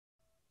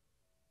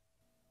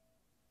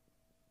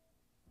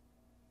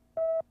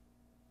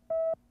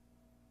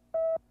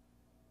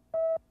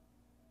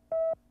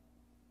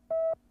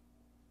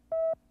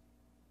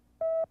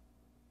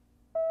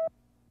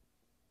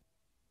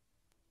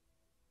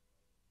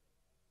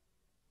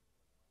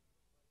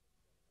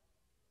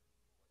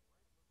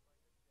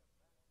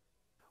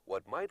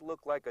What might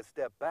look like a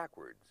step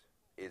backwards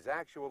is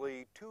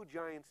actually two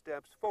giant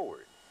steps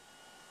forward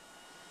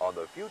on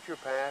the future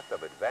path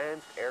of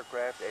advanced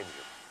aircraft engines.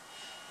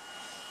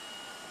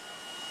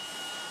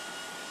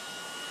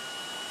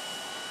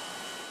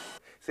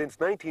 Since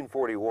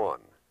 1941,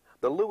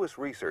 the Lewis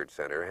Research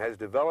Center has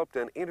developed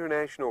an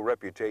international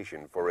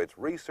reputation for its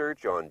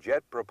research on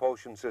jet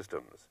propulsion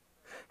systems.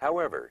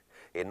 However,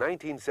 in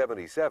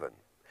 1977,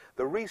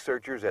 the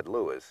researchers at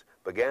Lewis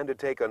began to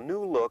take a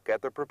new look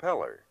at the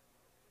propeller.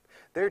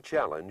 Their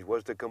challenge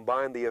was to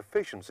combine the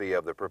efficiency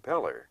of the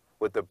propeller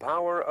with the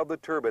power of the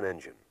turbine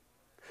engine.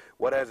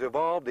 What has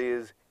evolved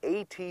is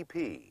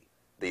ATP,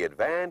 the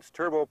Advanced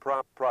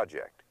Turboprop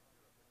Project.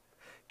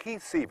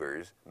 Keith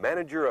Sievers,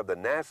 manager of the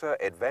NASA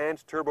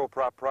Advanced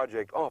Turboprop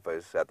Project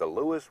office at the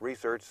Lewis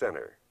Research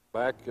Center.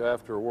 Back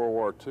after World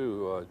War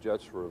II,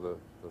 jets were the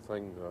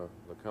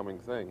coming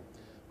thing.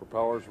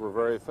 Propellers were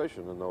very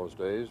efficient in those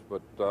days,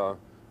 but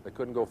they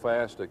couldn't go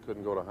fast, they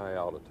couldn't go to high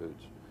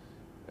altitudes.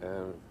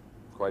 And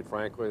quite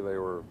frankly, they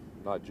were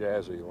not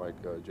jazzy like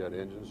jet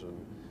engines,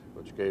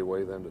 which gave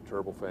way then to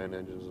turbofan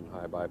engines and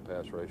high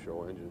bypass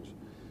ratio engines.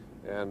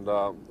 And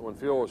when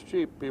fuel was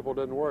cheap, people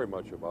didn't worry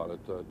much about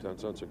it. 10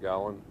 cents a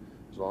gallon,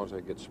 as long as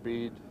they get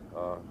speed,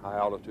 high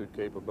altitude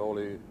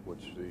capability,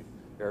 which the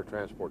air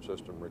transport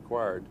system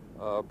required.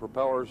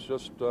 Propellers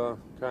just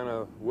kind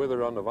of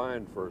withered on the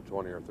vine for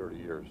 20 or 30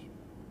 years.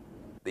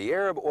 The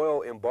Arab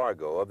oil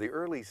embargo of the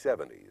early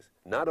 70s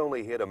not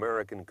only hit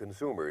American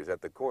consumers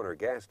at the corner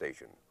gas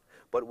station,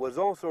 but was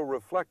also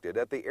reflected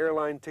at the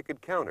airline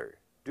ticket counter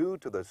due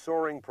to the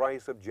soaring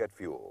price of jet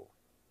fuel.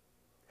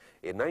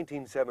 In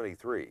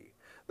 1973,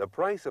 the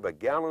price of a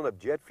gallon of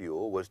jet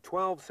fuel was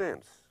 12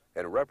 cents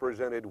and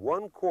represented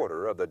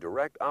 1/4 of the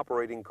direct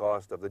operating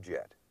cost of the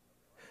jet.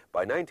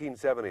 By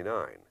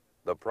 1979,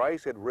 the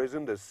price had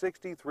risen to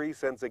 63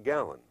 cents a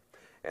gallon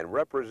and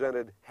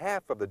represented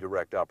half of the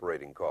direct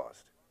operating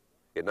cost.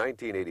 In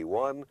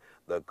 1981,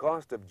 the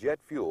cost of jet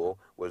fuel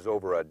was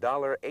over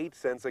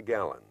 $1.08 a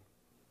gallon.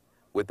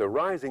 With the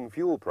rising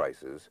fuel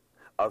prices,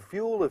 a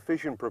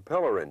fuel-efficient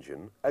propeller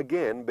engine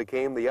again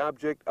became the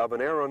object of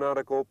an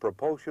aeronautical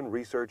propulsion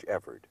research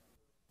effort.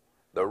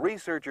 The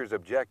researchers'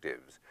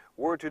 objectives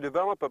were to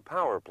develop a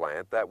power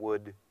plant that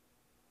would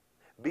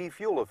be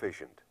fuel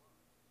efficient,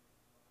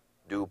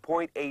 do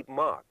 0.8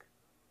 Mach,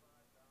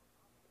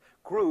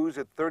 cruise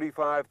at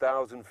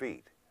 35,000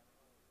 feet,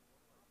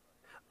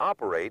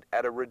 operate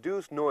at a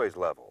reduced noise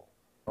level.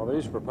 Well,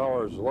 these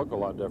propellers look a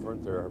lot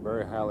different. They're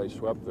very highly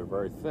swept. They're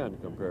very thin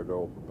compared to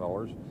old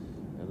propellers.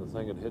 And the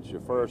thing that hits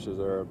you first is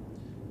there are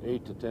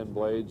 8 to 10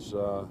 blades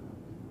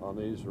on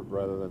these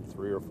rather than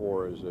 3 or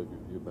 4 as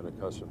you've been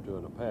accustomed to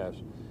in the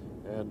past.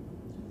 And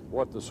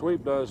what the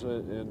sweep does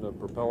in the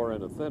propeller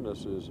and the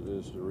thinness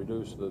is to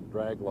reduce the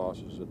drag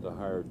losses at the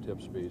higher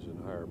tip speeds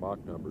and higher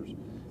Mach numbers.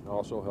 It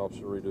also helps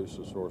to reduce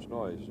the source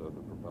noise of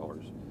the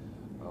propellers.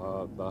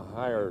 The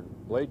higher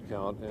blade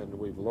count, and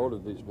we've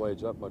loaded these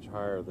blades up much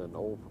higher than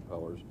old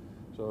propellers,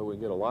 so that we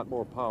get a lot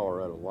more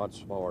power at a lot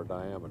smaller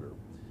diameter.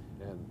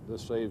 And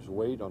this saves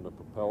weight on the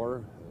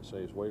propeller, it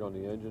saves weight on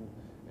the engine,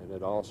 and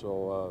it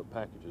also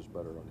packages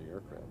better on the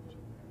aircraft.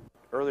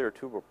 Earlier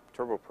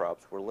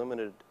turboprops were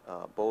limited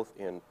both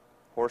in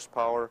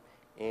horsepower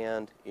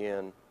and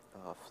in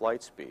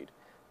flight speed,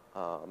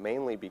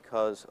 mainly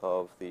because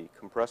of the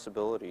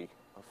compressibility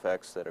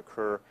effects that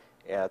occur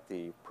at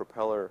the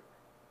propeller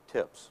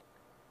tips.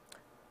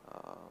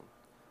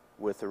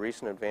 With the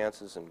recent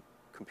advances in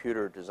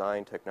computer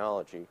design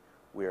technology,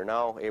 we are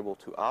now able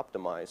to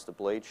optimize the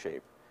blade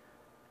shape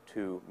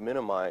to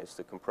minimize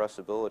the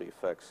compressibility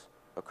effects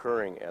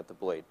occurring at the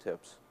blade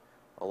tips,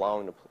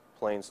 allowing the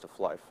planes to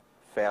fly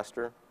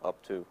faster,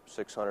 up to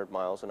 600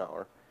 miles an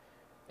hour,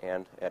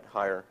 and at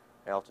higher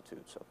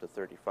altitudes, up to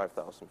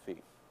 35,000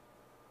 feet.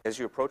 As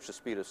you approach the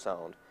speed of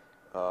sound,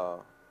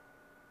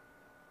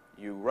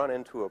 you run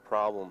into a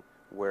problem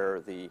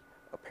where the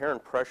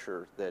apparent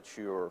pressure that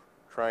you're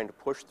trying to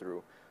push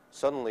through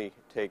suddenly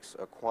takes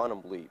a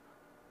quantum leap.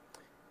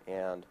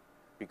 And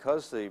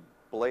because the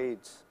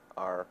blades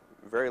are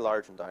very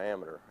large in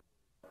diameter,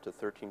 up to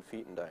 13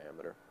 feet in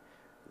diameter,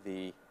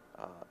 the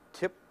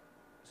tip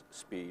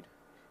speed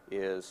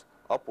is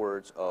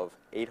upwards of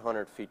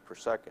 800 feet per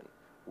second,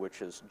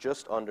 which is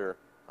just under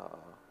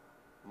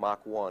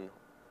Mach 1,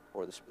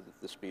 or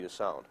the speed of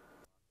sound.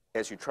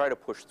 As you try to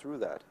push through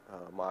that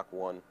Mach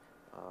 1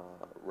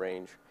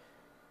 range,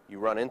 you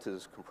run into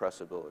this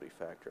compressibility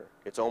factor.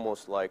 It's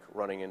almost like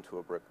running into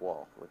a brick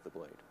wall with the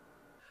blade.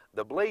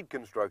 The blade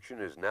construction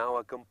is now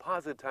a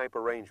composite type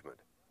arrangement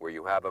where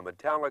you have a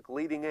metallic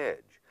leading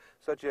edge,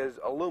 such as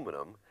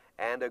aluminum,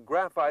 and a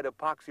graphite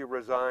epoxy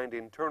resined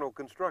internal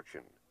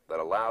construction that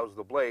allows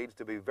the blades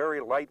to be very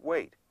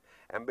lightweight,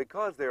 and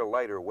because they're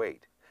lighter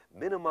weight,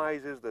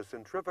 minimizes the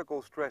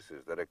centrifugal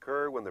stresses that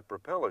occur when the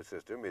propeller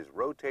system is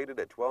rotated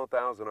at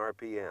 12,000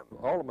 RPM.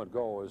 The ultimate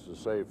goal is to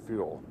save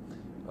fuel.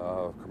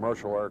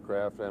 Commercial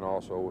aircraft and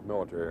also with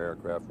military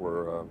aircraft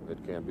where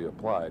it can be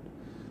applied.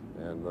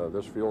 And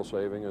this fuel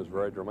saving is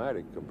very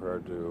dramatic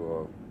compared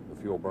to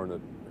the fuel burn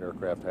that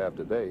aircraft have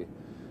today.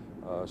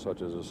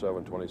 such as a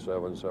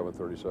 727,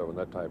 737,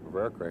 that type of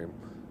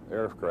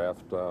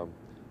aircraft.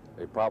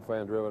 A prop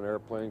fan driven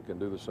airplane can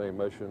do the same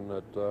mission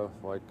at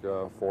like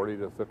 40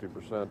 to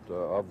 50%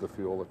 of the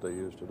fuel that they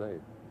use today.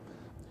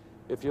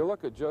 If you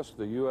look at just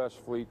the U.S.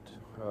 fleet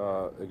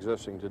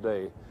existing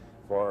today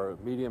for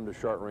medium to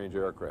short range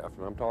aircraft,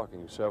 and I'm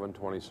talking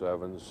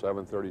 727s,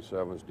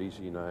 737s,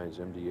 DC-9s,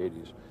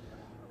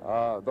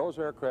 MD-80s, those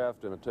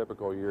aircraft in a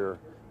typical year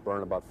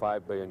burn about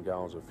 5 billion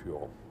gallons of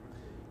fuel.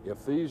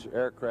 If these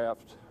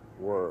aircraft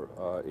were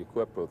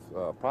equipped with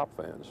prop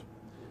fans,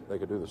 they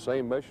could do the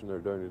same mission they're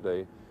doing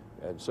today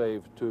and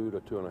save 2 to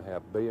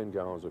 2.5 billion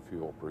gallons of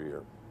fuel per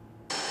year.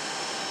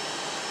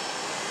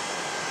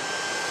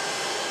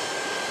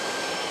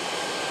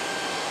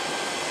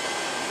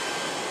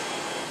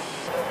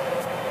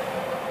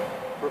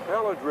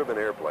 Propeller-driven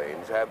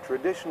airplanes have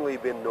traditionally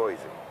been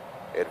noisy.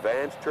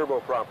 Advanced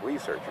turboprop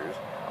researchers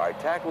are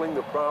tackling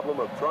the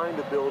problem of trying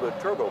to build a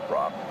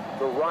turboprop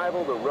to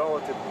rival the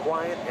relative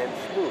quiet and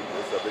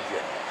smoothness of the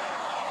jet.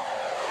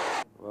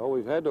 Well,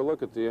 we've had to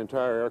look at the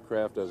entire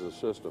aircraft as a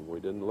system. We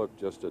didn't look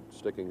just at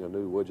sticking a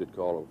new widget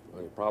called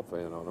a prop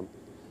fan on them.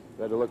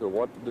 We had to look at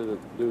what did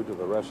it do to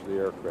the rest of the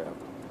aircraft.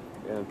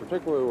 And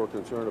particularly we're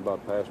concerned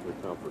about passenger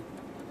comfort.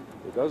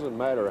 It doesn't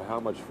matter how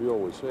much fuel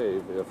we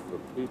save if the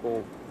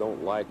people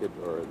don't like it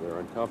or they're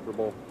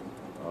uncomfortable,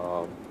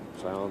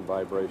 sound,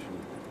 vibration,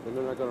 then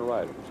they're not going to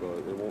ride them, so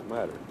it won't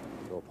matter.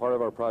 So part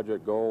of our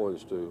project goal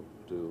is to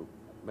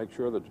make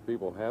sure that the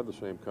people have the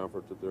same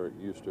comfort that they're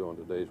used to on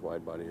today's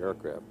wide-body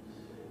aircraft.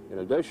 In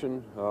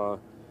addition,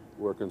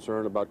 we're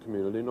concerned about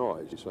community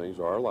noise. These things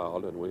are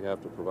loud, and we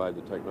have to provide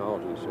the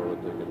technology so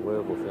that they can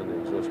live within the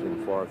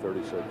existing FAR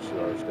 36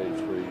 Stage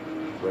 3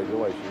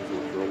 regulations,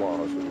 which are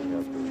laws that we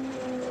have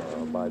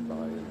to abide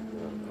by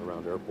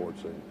around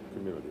airports and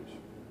communities.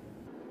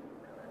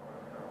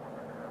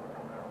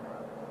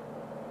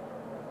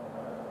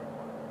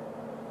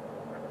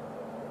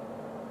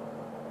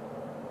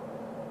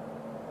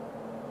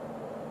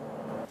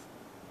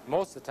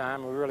 Most of the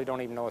time, we really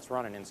don't even know it's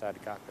running inside the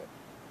cockpit.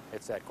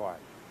 It's that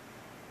quiet.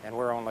 And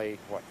we're only,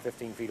 what,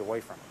 15 feet away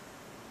from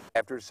it.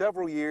 After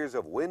several years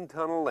of wind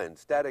tunnel and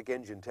static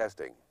engine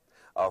testing,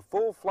 a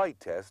full flight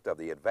test of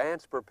the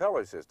advanced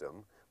propeller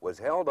system was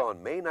held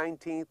on May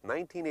 19,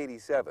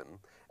 1987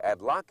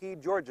 at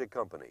Lockheed Georgia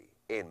Company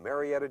in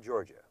Marietta,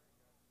 Georgia.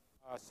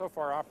 So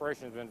far,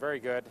 operation has been very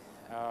good.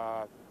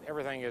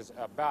 Everything is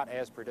about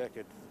as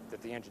predicted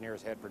that the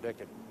engineers had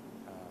predicted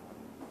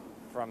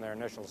from their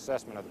initial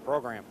assessment of the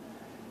program.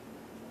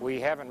 We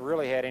haven't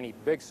really had any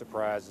big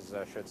surprises,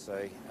 I should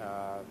say.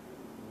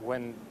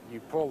 When you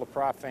pull the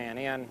prop fan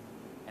in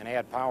and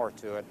add power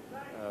to it,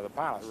 the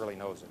pilot really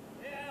knows it.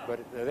 But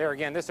there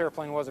again, this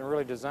airplane wasn't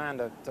really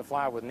designed to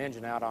fly with an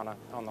engine out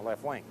on the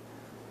left wing.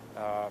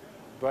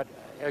 But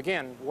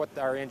again, what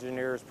our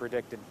engineers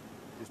predicted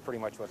is pretty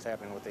much what's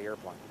happening with the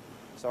airplane.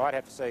 So I'd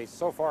have to say,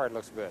 so far it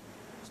looks good.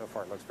 So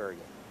far it looks very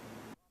good.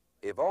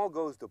 If all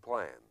goes to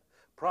plan,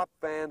 prop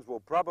fans will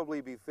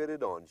probably be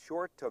fitted on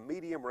short to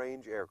medium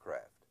range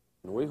aircraft.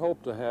 We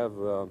hope to have,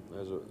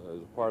 as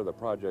a part of the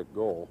project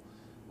goal,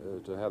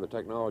 to have the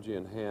technology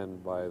in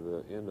hand by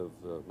the end of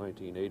the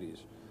 1980s,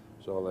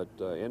 so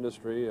that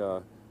industry,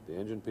 the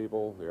engine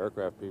people, the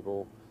aircraft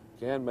people,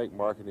 can make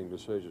marketing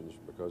decisions,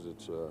 because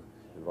it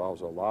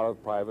involves a lot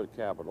of private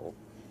capital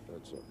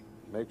that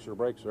makes or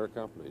breaks their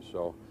companies.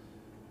 So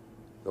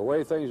the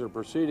way things are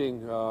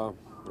proceeding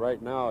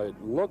right now, it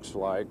looks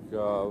like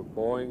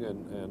Boeing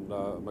and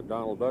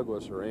McDonnell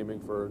Douglas are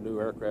aiming for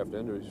new aircraft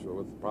industries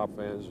with prop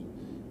fans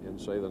in,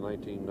 say, the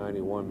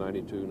 1991,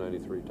 92,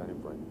 93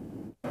 time frame.